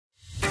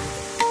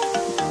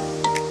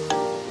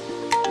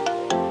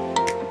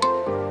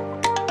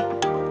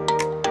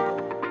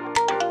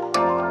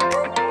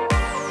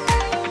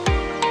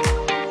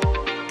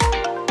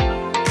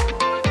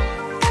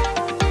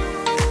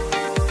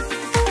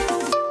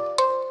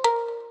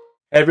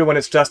Hey everyone,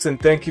 it's Justin.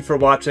 Thank you for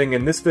watching.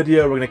 In this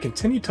video, we're going to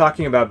continue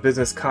talking about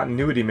business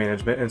continuity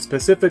management, and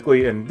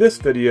specifically in this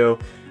video,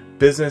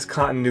 business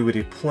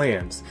continuity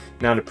plans.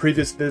 Now, in a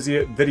previous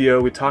video,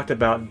 we talked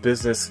about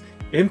business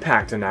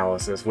impact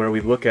analysis, where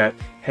we look at,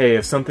 hey,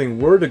 if something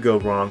were to go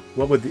wrong,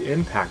 what would the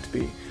impact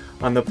be?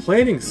 On the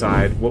planning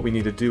side, what we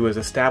need to do is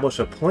establish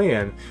a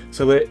plan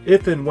so that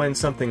if and when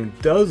something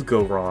does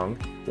go wrong,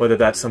 whether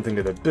that's something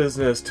to the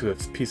business, to a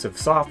piece of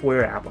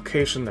software,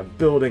 application, a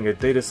building, a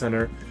data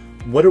center,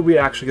 what are we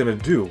actually going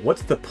to do?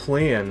 What's the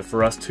plan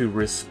for us to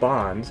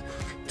respond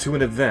to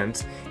an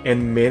event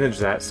and manage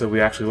that so we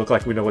actually look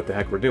like we know what the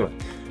heck we're doing?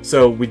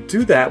 So we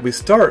do that, we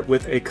start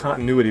with a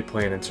continuity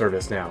plan in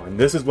ServiceNow, and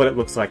this is what it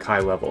looks like high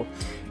level.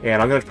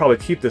 And I'm going to probably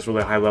keep this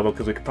really high level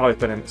because we could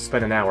probably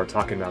spend an hour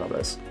talking about all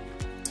this.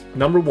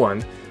 Number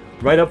one,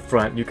 right up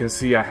front, you can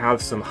see I have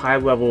some high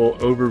level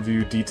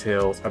overview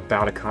details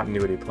about a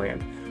continuity plan.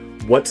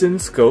 What's in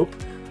scope?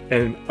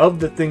 And of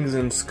the things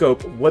in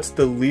scope, what's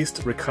the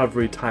least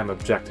recovery time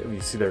objective? You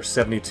see there's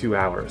 72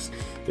 hours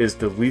is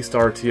the least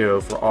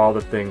RTO for all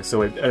the things.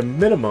 So at a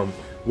minimum,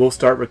 we'll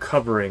start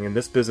recovering in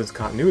this business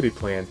continuity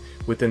plan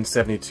within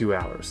 72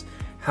 hours.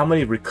 How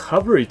many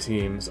recovery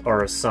teams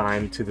are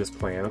assigned to this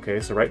plan?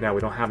 Okay, so right now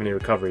we don't have any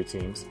recovery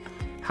teams.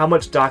 How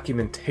much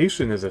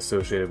documentation is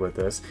associated with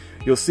this?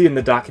 You'll see in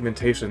the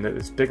documentation that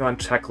it's big on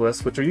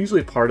checklists, which are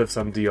usually part of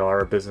some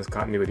DR or business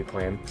continuity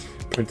plan,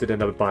 printed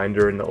in a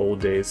binder in the old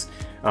days.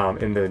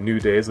 In the new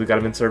days, we got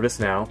them in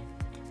ServiceNow.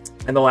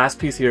 And the last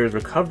piece here is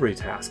recovery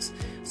tasks.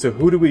 So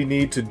who do we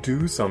need to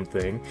do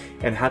something,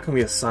 and how can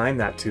we assign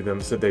that to them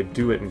so they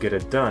do it and get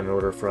it done in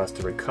order for us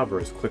to recover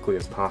as quickly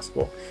as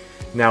possible?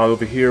 Now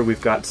over here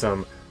we've got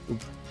some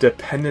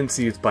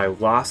dependencies by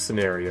loss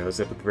scenarios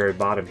at the very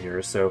bottom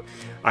here. So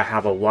I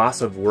have a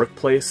loss of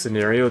workplace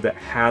scenario that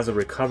has a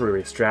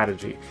recovery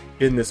strategy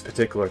in this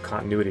particular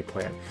continuity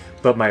plan.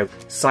 But my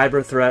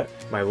cyber threat,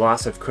 my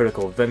loss of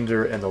critical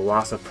vendor, and the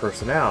loss of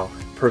personnel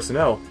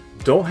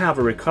don't have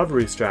a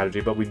recovery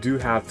strategy, but we do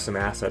have some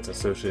assets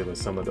associated with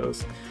some of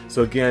those.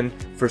 So again,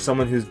 for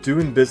someone who's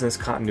doing business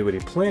continuity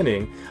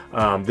planning,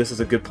 this is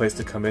a good place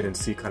to come in and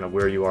see kind of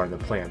where you are in the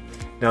plan.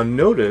 Now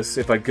notice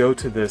if I go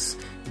to this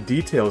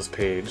details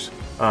page,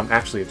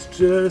 actually it's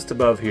just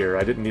above here.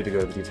 I didn't need to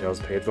go to the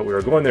details page, but we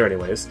were going there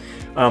anyways.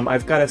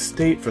 I've got a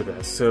state for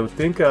this. So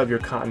think of your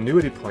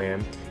continuity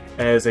plan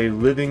as a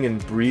living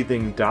and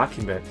breathing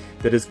document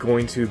that is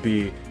going to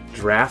be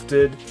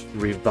drafted,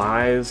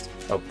 revised,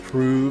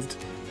 approved,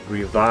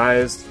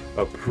 revised,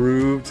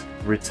 approved,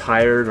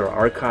 retired, or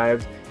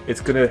archived.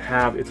 It's going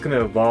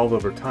to evolve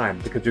over time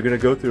because you're going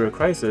to go through a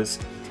crisis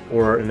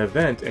or an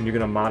event and you're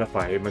going to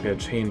modify it. You're going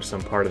to change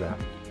some part of that.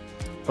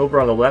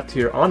 Over on the left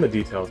here on the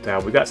details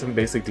tab, we got some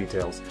basic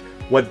details.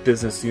 What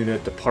business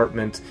unit,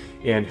 department,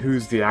 and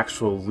who's the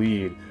actual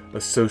lead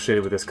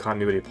associated with this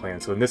continuity plan.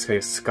 So in this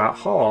case, Scott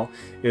Hall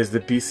is the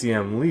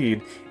BCM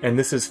lead, and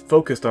this is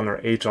focused on our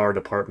HR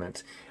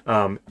department.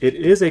 It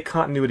is a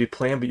continuity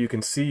plan, but you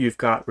can see you've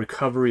got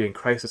recovery and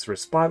crisis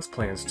response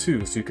plans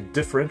too, so you can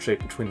differentiate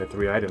between the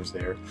three items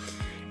there.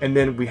 And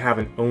then we have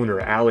an owner,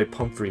 Allie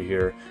Pumphrey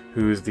here,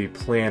 who's the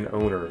plan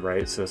owner,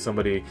 right? So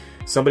somebody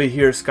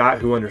here, Scott,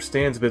 who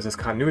understands business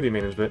continuity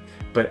management,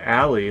 but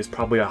Allie is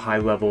probably a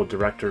high-level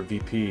director,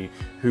 VP,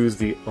 who's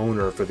the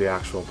owner for the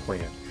actual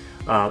plan.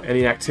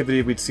 Any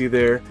activity we'd see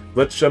there.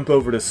 Let's jump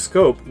over to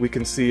scope. We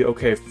can see,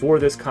 okay, for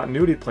this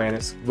continuity plan,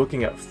 it's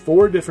looking at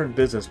 4 different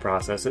business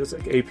processes,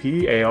 like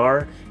AP,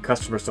 AR,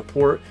 customer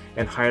support,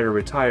 and hire to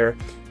retire,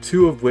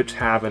 2 of which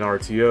have an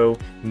RTO,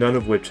 none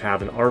of which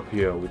have an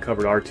RPO. We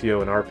covered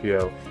RTO and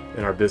RPO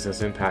in our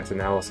business impact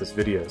analysis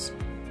videos.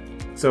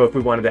 So if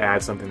we wanted to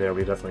add something there,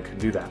 we definitely could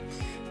do that.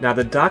 Now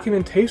the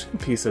documentation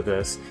piece of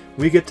this,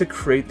 we get to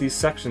create these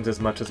sections as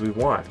much as we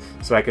want.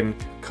 So I can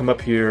come up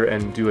here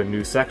and do a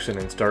new section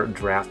and start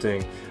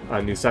drafting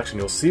a new section.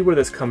 You'll see where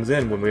this comes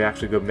in when we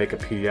actually go make a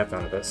PDF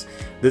out of this.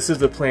 This is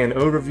the plan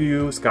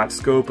overview. It's got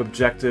scope,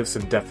 objectives,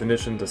 some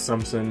definitions,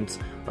 assumptions,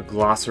 a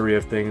glossary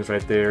of things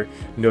right there.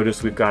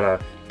 Notice we've got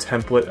a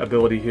template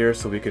ability here,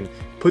 so we can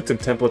put some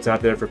templates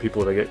out there for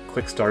people to get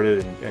quick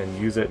started and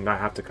use it and not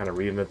have to kind of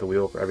reinvent the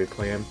wheel for every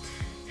plan.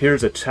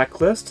 Here's a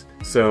checklist,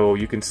 so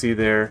you can see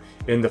there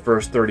in the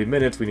first 30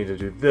 minutes we need to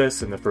do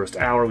this, in the first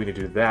hour we need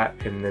to do that,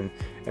 and then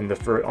in the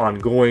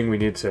ongoing we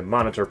need to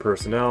monitor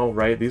personnel,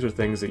 right? These are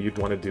things that you'd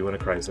want to do in a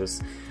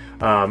crisis.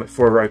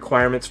 For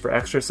requirements for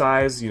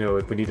exercise, you know,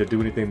 if we need to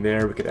do anything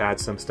there, we could add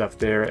some stuff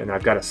there, and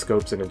I've got a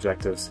scopes and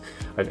objectives,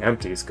 an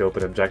empty scope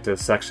and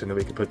objectives section that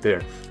we can put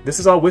there. This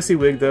is all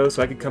WYSIWYG though,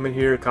 so I can come in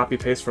here, copy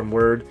paste from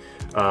Word,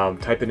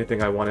 type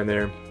anything I want in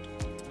there.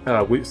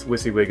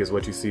 WYSIWYG is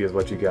what you see is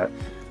what you get.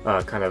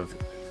 Kind of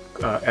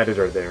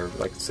editor there,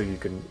 like so you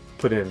can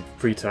put in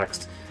free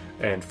text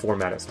and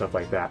format it, stuff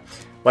like that.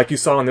 Like you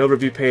saw on the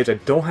overview page, I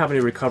don't have any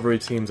recovery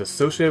teams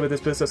associated with this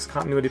business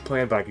continuity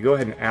plan, but I could go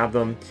ahead and add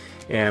them,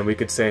 and we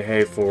could say,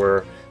 hey,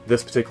 for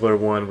this particular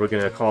one, we're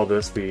going to call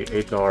this the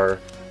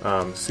HR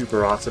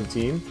super awesome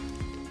team.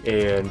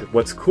 And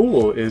what's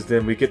cool is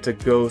then we get to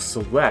go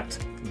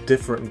select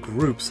different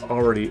groups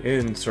already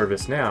in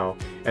ServiceNow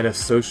and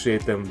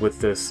associate them with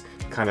this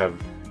kind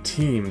of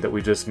team that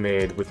we just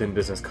made within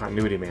business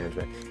continuity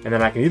management. And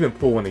then I can even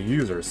pull in a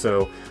user.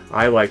 So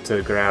I like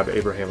to grab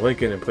Abraham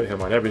Lincoln and put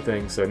him on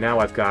everything. So now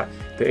I've got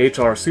the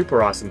HR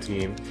super awesome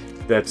team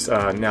that's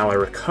now a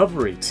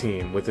recovery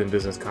team within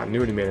business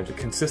continuity management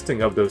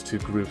consisting of those two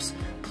groups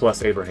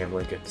plus Abraham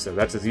Lincoln. So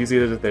that's as easy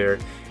as it there.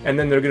 And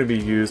then they're going to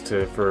be used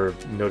for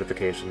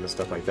notification and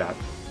stuff like that.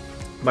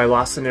 My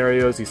loss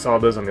scenarios, you saw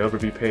those on the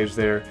overview page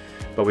there,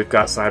 but we've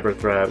got cyber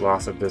threat,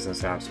 loss of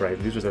business apps, right?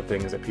 These are the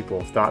things that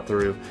people have thought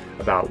through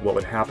about what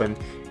would happen.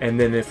 And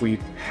then if we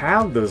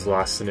have those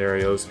loss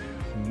scenarios,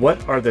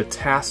 what are the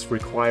tasks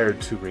required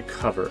to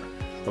recover?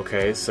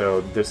 Okay, so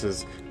this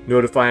is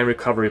notifying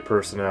recovery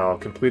personnel,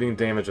 completing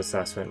damage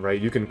assessment,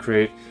 right? You can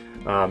create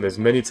as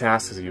many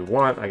tasks as you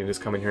want. I can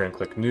just come in here and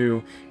click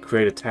new,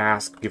 create a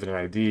task, give it an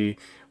ID.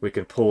 We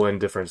can pull in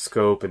different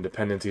scope and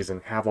dependencies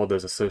and have all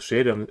those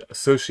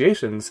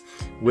associations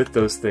with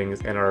those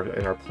things in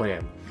our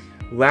plan.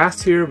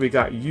 Last here, we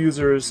got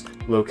users,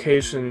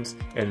 locations,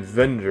 and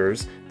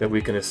vendors that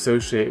we can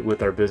associate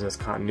with our business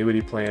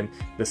continuity plan.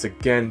 This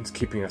again is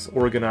keeping us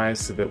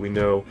organized so that we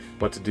know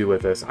what to do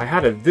with this. I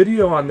had a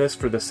video on this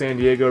for the San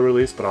Diego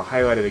release, but I'll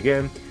highlight it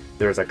again.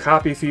 There's a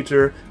copy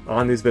feature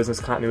on these business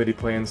continuity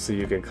plans so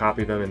you can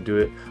copy them and do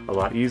it a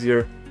lot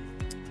easier.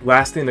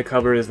 Last thing to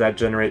cover is that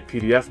generate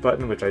PDF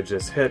button, which I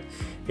just hit.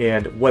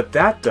 And what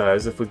that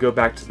does, if we go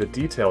back to the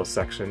details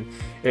section,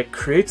 it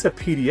creates a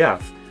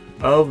PDF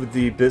of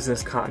the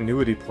business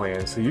continuity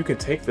plan. So you can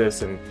take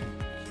this and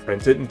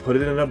print it and put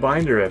it in a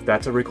binder if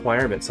that's a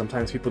requirement.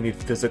 Sometimes people need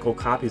physical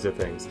copies of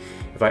things.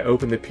 If I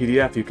open the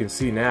PDF, you can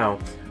see now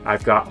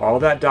I've got all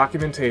that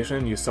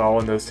documentation you saw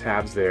in those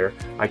tabs there.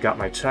 I got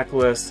my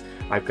checklist.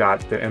 I've got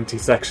the empty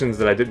sections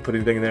that I didn't put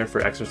anything in there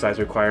for exercise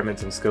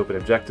requirements and scope and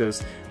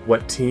objectives.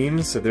 What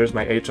teams? So there's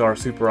my HR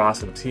super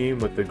awesome team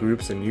with the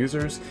groups and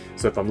users.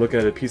 So if I'm looking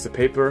at a piece of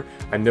paper,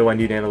 I know I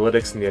need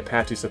analytics in the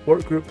Apache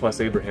support group plus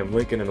Abraham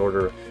Lincoln in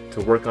order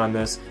to work on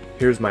this.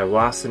 Here's my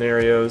loss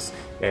scenarios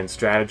and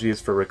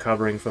strategies for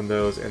recovering from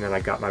those, and then I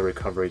got my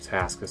recovery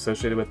task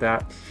associated with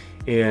that.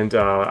 And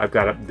I've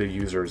got the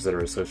users that are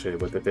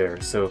associated with it there.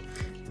 So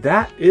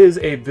that is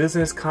a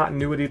business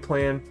continuity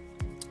plan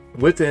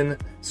within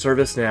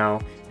ServiceNow.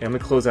 And I'm going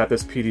to close out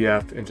this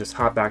PDF and just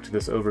hop back to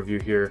this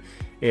overview here.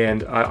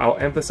 And I'll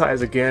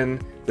emphasize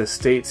again the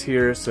states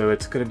here. So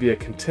it's going to be a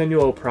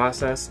continual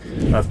process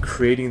of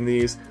creating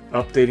these,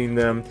 updating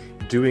them,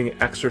 doing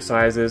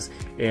exercises,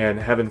 and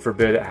heaven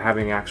forbid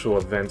having actual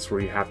events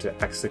where you have to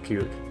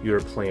execute your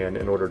plan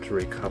in order to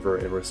recover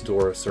and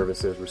restore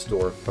services,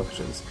 restore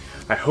functions.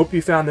 I hope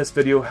you found this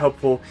video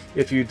helpful.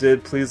 If you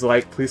did, please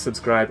like, please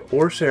subscribe,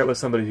 or share it with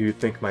somebody who you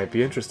think might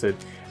be interested.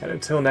 And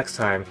until next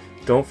time,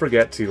 don't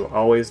forget to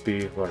always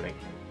be learning.